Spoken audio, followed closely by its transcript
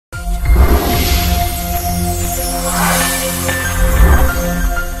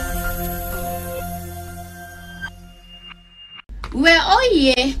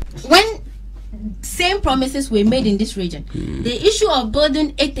year, when same promises were made in this region, the issue of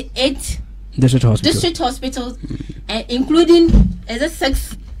building 88 district hospitals, including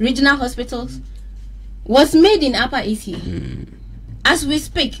 6 regional hospitals, was made in Upper East here. As we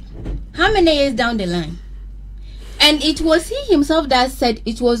speak, how many years down the line? And it was he himself that said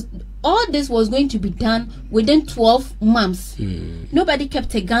it was all this was going to be done within 12 months. Nobody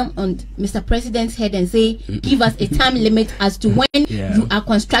kept a gun on Mr. President's head and say, give us a time limit as to when you are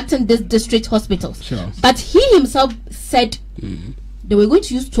constructing this district hospitals. But he himself said they were going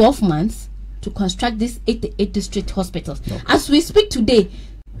to use 12 months to construct these 88 district hospitals. As we speak today,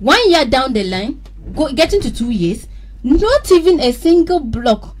 1 year down the line, getting to 2 years, not even a single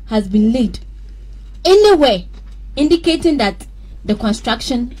block has been laid anywhere, indicating that the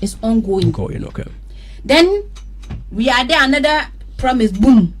construction is ongoing. Then we are there, another promise,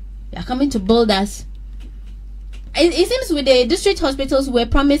 boom, they are coming to build us. It seems with the district hospitals we were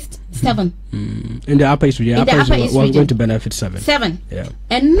promised 7 in the Upper East region. In the Upper East region, going to benefit 7. Yeah,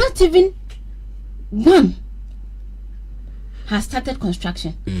 and not even one has started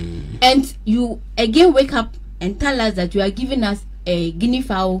construction. And you again wake up and tell us that you are giving us a guinea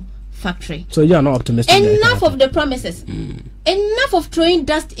fowl factory. So you are not optimistic. Enough of the promises. Enough of throwing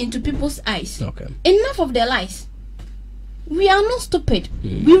dust into people's eyes. Enough of their lies. We are not stupid.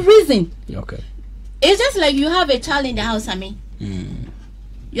 We reason. It's just like you have a child in the house, I mean.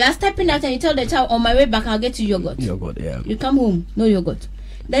 You are stepping out and you tell the child, on my way back I'll get you yogurt. You come home, no yogurt.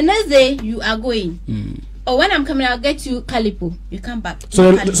 The next day you are going. Or when I'm coming, I'll get you calipo. You come back.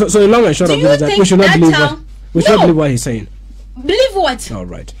 So long and short of it is that we should not believe what he's saying. Believe what? All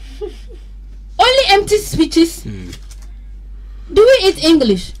right. Only empty speeches. Do we eat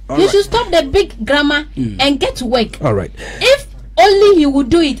English? You should stop the big grammar and get to work. All right. If only he would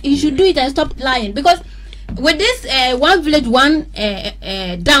do it, he should do it and stop lying. Because with this one village, one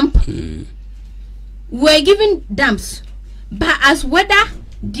dump, we're giving dumps, but as whether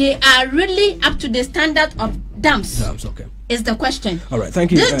they are really up to the standard of dumps is the question. All right,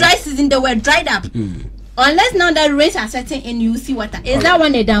 thank you. This dry season they were dried up. Unless now the rains are setting in, you see water. Is that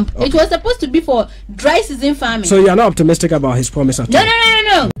one a dump? It was supposed to be for dry season farming. So you are not optimistic about his promise at all?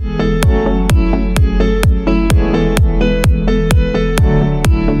 No.